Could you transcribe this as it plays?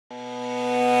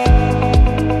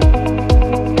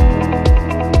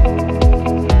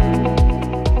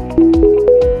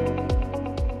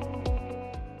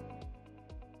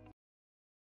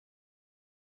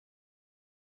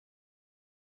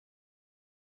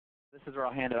This is where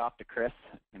I'll hand it off to Chris,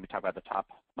 and we talk about the top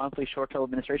monthly ShoreTel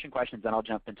administration questions, then I'll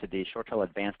jump into the ShoreTel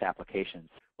advanced applications.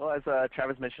 Well, as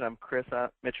Travis mentioned, I'm Chris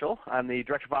Mitchell. I'm the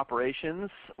Director of Operations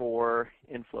for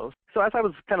Inflows. So as I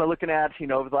was kind of looking at,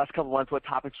 over the last couple of months what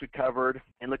topics we covered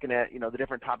and looking at, the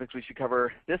different topics we should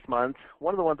cover this month,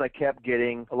 one of the ones I kept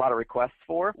getting a lot of requests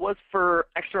for was for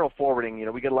external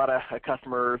forwarding. We get a lot of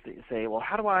customers that say, well,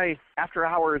 how do I, after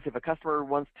hours, if a customer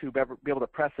wants to be able to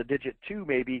press a digit 2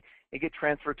 maybe and get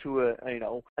transferred to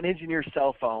an engineer's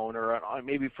cell phone or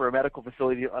maybe for a medical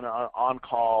facility on an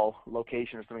on-call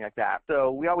location or something like that.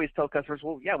 So we always tell customers,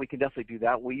 well, yeah, we can definitely do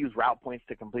that. We use route points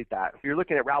to complete that. If you're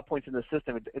looking at route points in the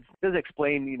system, it does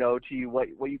explain, to you what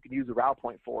you can use a route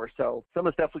point for. So some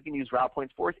of the stuff we can use route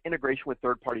points for is integration with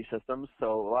third-party systems.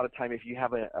 So a lot of time if you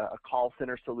have a call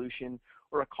center solution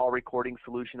or a call recording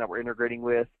solution that we're integrating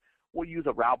with, we'll use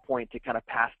a route point to kind of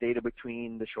pass data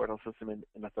between the ShoreTel system and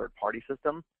the third-party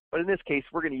system. But in this case,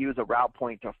 we're going to use a route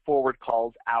point to forward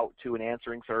calls out to an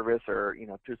answering service or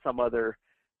to some other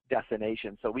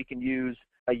destination. So we can use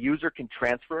a user can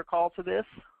transfer a call to this.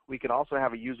 We can also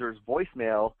have a user's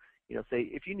voicemail, say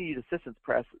if you need assistance,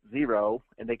 press 0,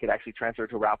 and they could actually transfer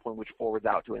to a route point which forwards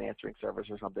out to an answering service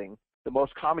or something. The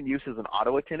most common use is an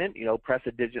auto attendant. Press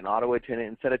a digit and auto attendant.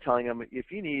 Instead of telling them if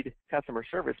you need customer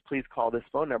service, please call this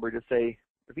phone number. Just say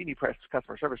if you need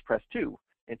customer service, press 2.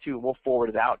 And we'll forward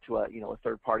it out to a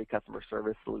third-party customer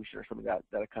service solution or something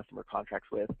that a customer contracts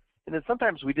with. And then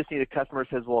sometimes we just need a customer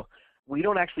who says, well, we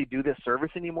don't actually do this service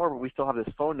anymore, but we still have this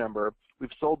phone number. We've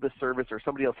sold this service or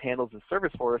somebody else handles this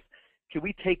service for us. Can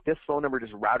we take this phone number,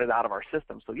 just route it out of our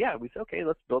system? So yeah, we say, okay,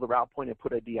 let's build a route point and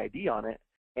put a DID on it,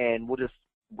 and we'll just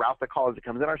route the call as it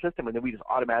comes in our system, and then we just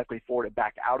automatically forward it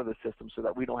back out of the system so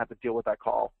that we don't have to deal with that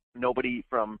call. Nobody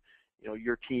from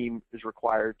your team is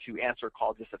required to answer a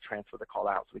call just to transfer the call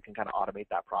out, so we can kind of automate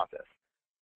that process.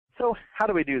 So how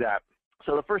do we do that?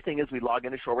 So the first thing is we log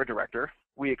into Shoreware Director.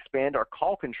 We expand our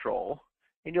call control,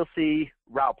 and you'll see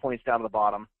route points down at the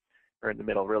bottom, or in the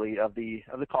middle really, of the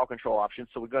call control option.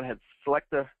 So we go ahead and select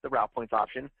the route points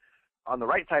option. On the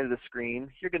right side of the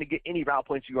screen, you're going to get any route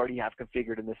points you already have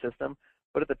configured in the system.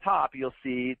 But at the top, you'll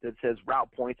see that it says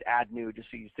route points, add new, just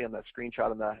so you see on that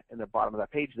screenshot in the bottom of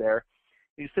that page there.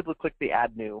 You simply click the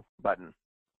Add New button.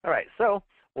 All right, so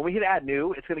when we hit Add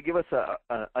New, it's going to give us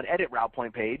an Edit Route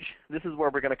Point page. This is where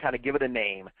we're going to kind of give it a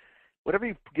name. Whatever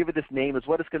you give it this name is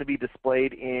what it's going to be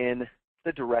displayed in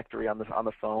the directory on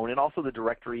the phone, and also the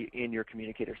directory in your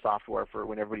communicator software for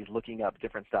when everybody's looking up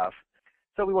different stuff.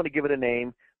 So we want to give it a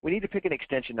name. We need to pick an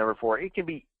extension number for it. It can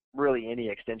be really any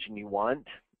extension you want.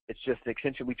 It's just the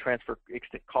extension we transfer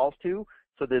calls to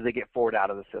so that they get forwarded out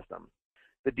of the system.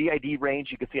 The DID range,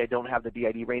 you can see I don't have the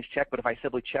DID range checked, but if I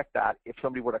simply check that, if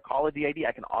somebody were to call a DID,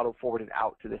 I can auto forward it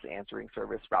out to this answering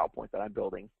service route point that I'm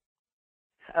building.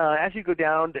 As you go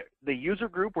down, the user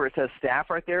group where it says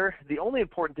staff right there, the only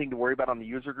important thing to worry about on the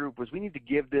user group was we need to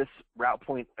give this route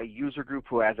point a user group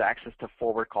who has access to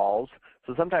forward calls.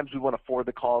 So sometimes we want to forward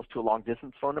the calls to a long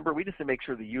distance phone number. We just need to make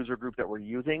sure the user group that we're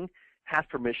using has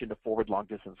permission to forward long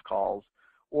distance calls.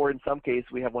 Or in some case,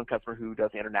 we have one customer who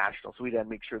does international, so we then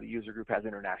make sure the user group has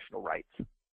international rights.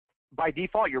 By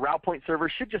default, your route point server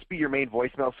should just be your main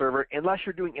voicemail server. Unless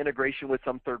you're doing integration with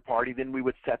some third party, then we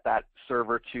would set that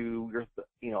server to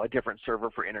a different server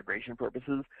for integration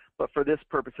purposes. But for this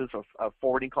purposes of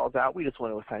forwarding calls out, we just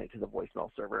want to assign it to the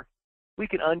voicemail server. We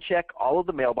can uncheck all of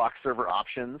the mailbox server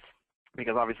options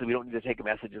because obviously we don't need to take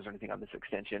messages or anything on this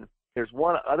extension. There's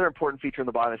one other important feature in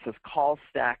the bottom that says call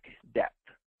stack depth.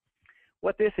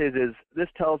 What this is this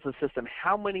tells the system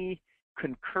how many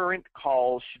concurrent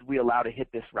calls should we allow to hit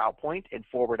this route point and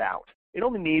forward out. It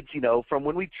only needs, from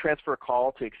when we transfer a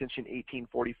call to extension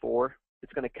 1844,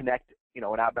 it's going to connect, an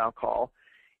outbound call.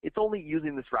 It's only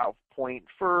using this route point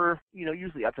for,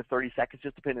 usually up to 30 seconds,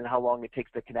 just depending on how long it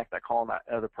takes to connect that call and that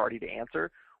other party to answer.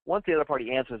 Once the other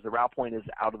party answers, the route point is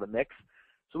out of the mix.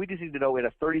 So we just need to know in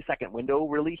a 30-second window,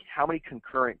 really, how many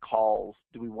concurrent calls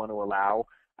do we want to allow.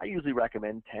 I usually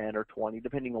recommend 10 or 20,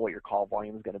 depending on what your call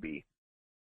volume is going to be.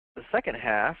 The second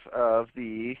half of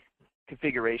the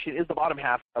configuration is the bottom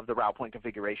half of the route point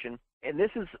configuration. And this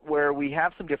is where we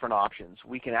have some different options.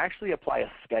 We can actually apply a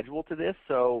schedule to this.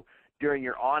 So during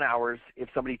your on hours, if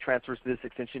somebody transfers to this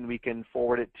extension, we can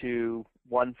forward it to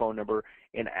one phone number.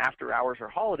 And after hours or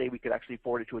holiday, we could actually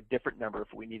forward it to a different number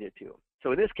if we needed to.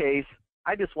 So in this case,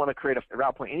 I just want to create a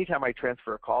route point. Anytime I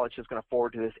transfer a call, it's just going to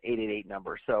forward to this 888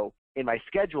 number. So in my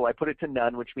schedule, I put it to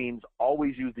none, which means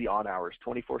always use the on hours,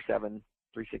 24/7,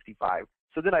 365.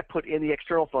 So then I put in the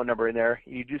external phone number in there.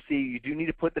 You do see you do need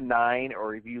to put the 9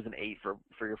 or if you use an 8 for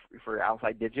your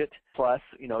outside digit plus,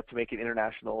 to make it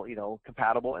international,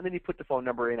 compatible. And then you put the phone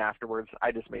number in afterwards.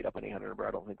 I just made up an 800 number.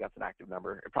 I don't think that's an active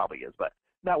number. It probably is, but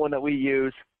not one that we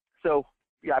use. So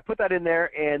yeah, I put that in there,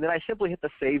 and then I simply hit the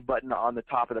save button on the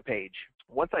top of the page.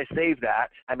 Once I save that,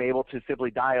 I'm able to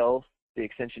simply dial the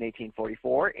extension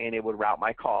 1844, and it would route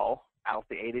my call out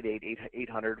the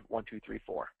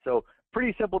 888-800-1234. So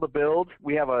pretty simple to build.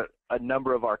 We have a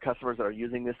number of our customers that are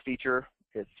using this feature.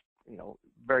 It's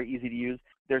very easy to use.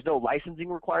 There's no licensing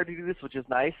required to do this, which is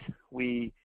nice.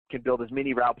 We can build as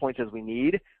many route points as we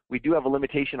need. We do have a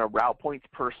limitation of route points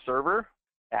per server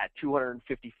at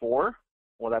 254.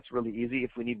 Well, that's really easy.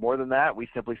 If we need more than that, we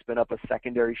simply spin up a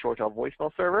secondary ShoreTel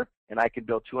voicemail server, and I can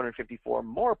build 254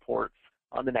 more ports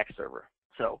on the next server.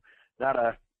 So not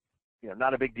a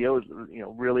big deal.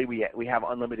 Really, we have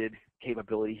unlimited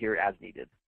capability here as needed.